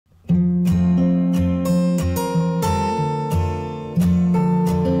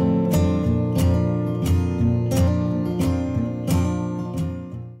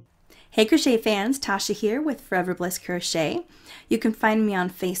crochet fans, Tasha here with Forever Bliss Crochet. You can find me on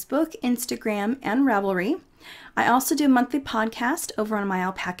Facebook, Instagram, and Ravelry. I also do a monthly podcast over on my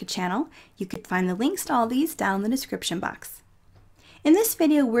ALPACA channel. You can find the links to all these down in the description box. In this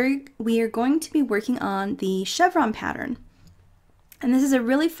video, we are going to be working on the chevron pattern. And this is a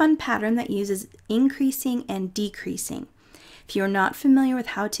really fun pattern that uses increasing and decreasing. If you're not familiar with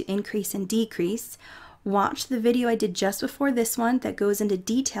how to increase and decrease, watch the video I did just before this one that goes into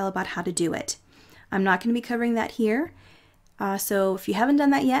detail about how to do it. I'm not going to be covering that here, so if you haven't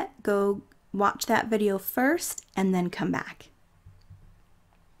done that yet, go watch that video first and then come back.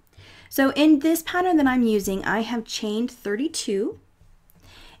 So in this pattern that I'm using, I have chained 32,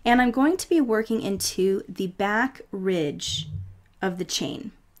 and I'm going to be working into the back ridge of the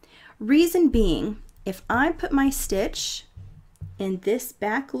chain. Reason being, if I put my stitch in this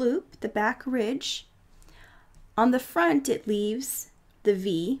back loop, the back ridge, on the front it leaves the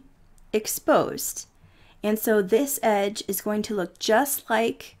V exposed, and so this edge is going to look just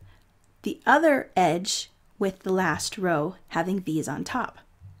like the other edge with the last row having V's on top.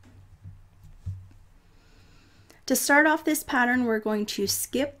 To start off this pattern, we're going to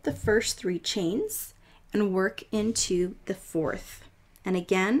skip the first 3 chains and work into the 4th. And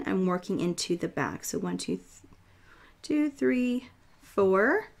again, I'm working into the back. So 1, 2, 3,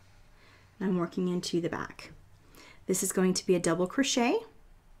 4, and I'm working into the back. This is going to be a double crochet.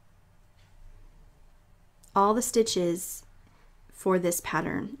 All the stitches for this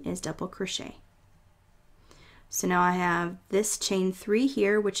pattern is double crochet. So now I have this chain 3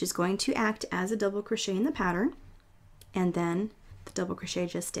 here, which is going to act as a double crochet in the pattern, and then the double crochet I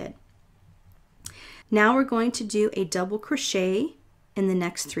just did. Now we're going to do a double crochet in the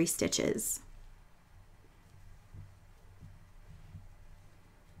next 3 stitches.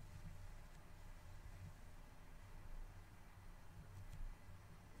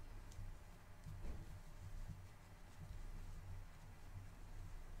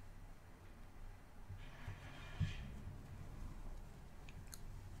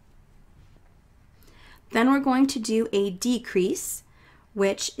 Then we're going to do a decrease,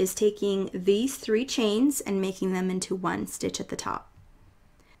 which is taking these 3 chains and making them into 1 stitch at the top.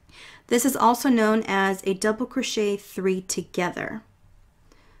 This is also known as a double crochet 3 together.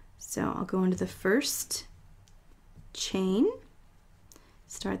 So I'll go into the first chain,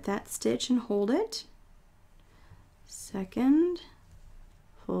 start that stitch and hold it. Second,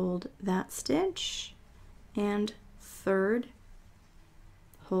 hold that stitch, and third,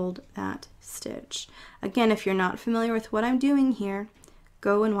 hold that stitch. Again, if you're not familiar with what I'm doing here,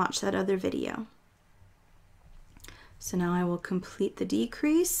 go and watch that other video. So now I will complete the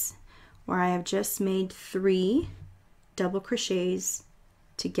decrease where I have just made 3 double crochets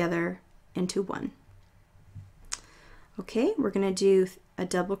together into 1. Okay, we're going to do a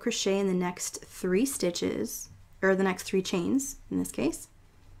double crochet in the next 3 stitches, or the next 3 chains in this case.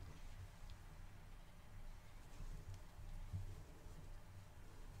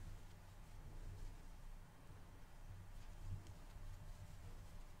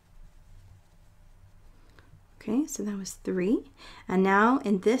 Okay, so that was 3. And now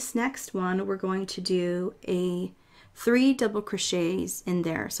in this next one, we're going to do a 3 double crochets in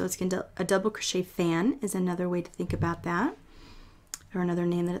there. So it's going to a double crochet fan is another way to think about that, or another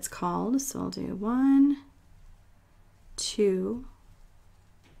name that it's called. So I'll do 1, 2,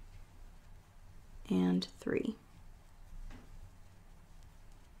 and 3.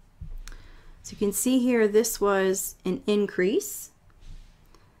 So you can see here, this was an increase.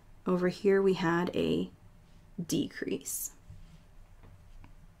 Over here we had a decrease.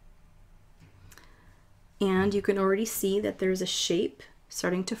 And you can already see that there's a shape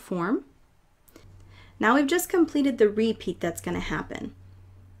starting to form. Now we've just completed the repeat that's going to happen.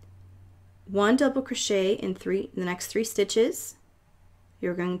 1 double crochet in the next 3 stitches.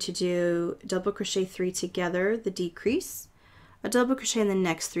 You're going to do double crochet 3 together, the decrease, a double crochet in the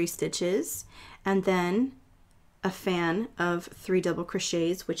next 3 stitches, and then a fan of 3 double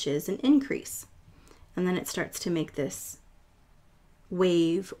crochets, which is an increase. And then it starts to make this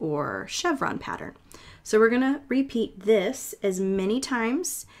wave or chevron pattern. So we're going to repeat this as many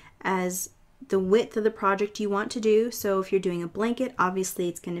times as the width of the project you want to do. So if you're doing a blanket, obviously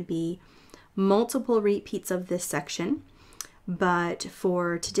it's going to be multiple repeats of this section. But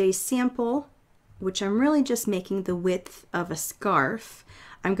for today's sample, which I'm really just making the width of a scarf,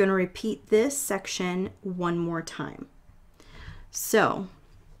 I'm going to repeat this section 1 more time. So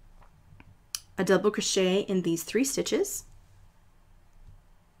a double crochet in these 3 stitches,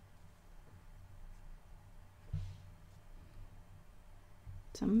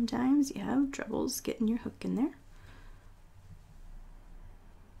 sometimes you have troubles getting your hook in there,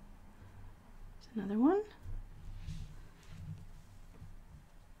 Another one.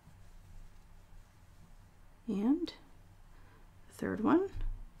 And the third one.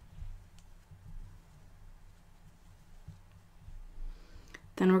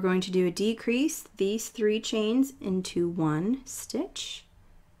 Then we're going to do a decrease these 3 chains into 1 stitch.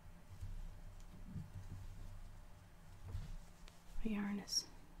 My yarn is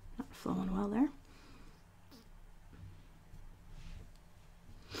not flowing well there.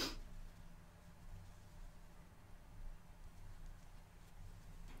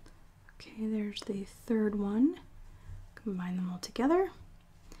 Okay, there's the third one. Combine them all together.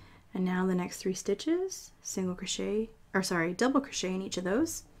 And now the next 3 stitches, single crochet, or sorry, double crochet in each of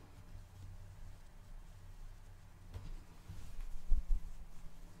those.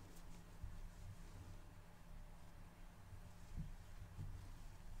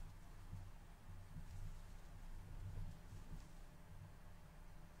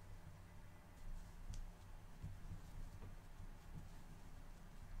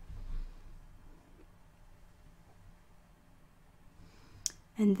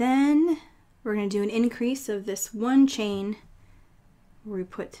 And then we're going to do an increase of this 1 chain where we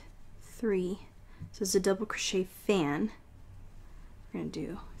put 3. So it's a double crochet fan. We're going to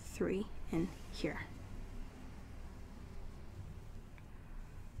do 3 in here.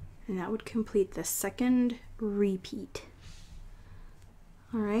 And that would complete the second repeat.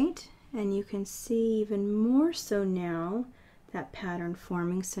 All right, and you can see even more so now that pattern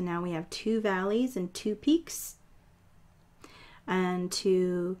forming. So now we have 2 valleys and 2 peaks. And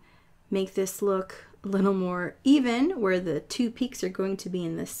to make this look a little more even, where the 2 peaks are going to be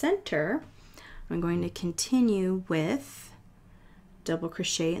in the center, I'm going to continue with double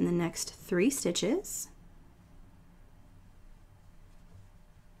crochet in the next 3 stitches.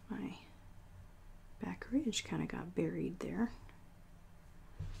 My back ridge kind of got buried there.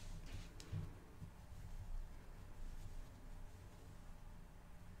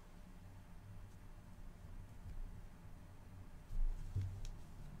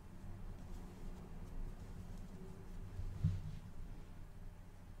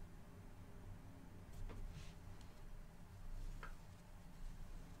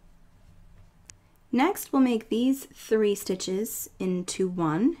 Next, we'll make these 3 stitches into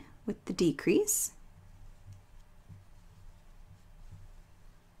 1 with the decrease.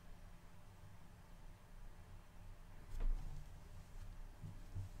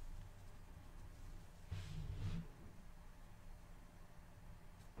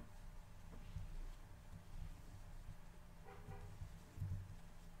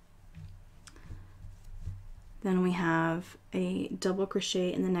 Then we have a double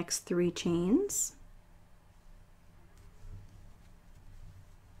crochet in the next 3 chains.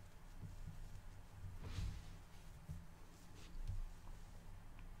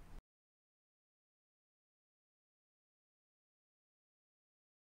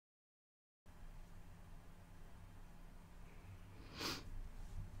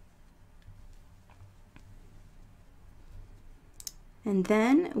 And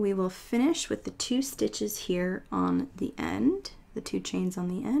then we will finish with the 2 stitches here on the end, the 2 chains on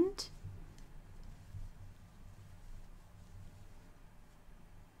the end.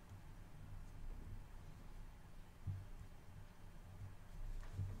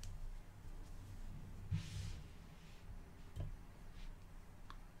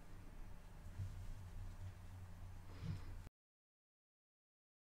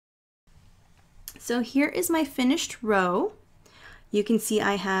 So here is my finished row. You can see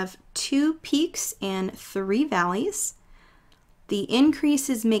I have 2 peaks and 3 valleys. The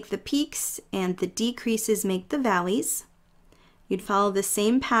increases make the peaks and the decreases make the valleys. You'd follow the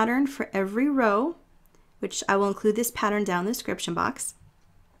same pattern for every row, which I will include this pattern down in the description box.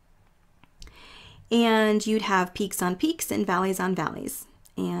 And you'd have peaks on peaks and valleys on valleys.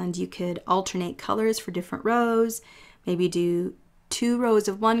 And you could alternate colors for different rows, maybe do 2 rows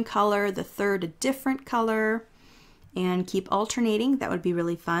of one color, the third a different color, and keep alternating. That would be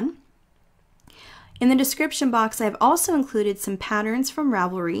really fun. In the description box, I've also included some patterns from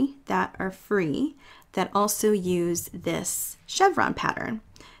Ravelry that are free that also use this chevron pattern.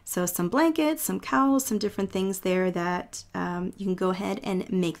 So some blankets, some cowls, some different things there that you can go ahead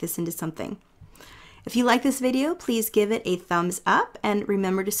and make this into something. If you like this video, please give it a thumbs up and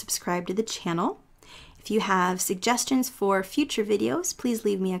remember to subscribe to the channel. If you have suggestions for future videos, please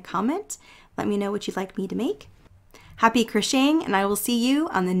leave me a comment. Let me know what you'd like me to make. Happy crocheting, and I will see you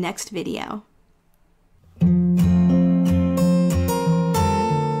on the next video.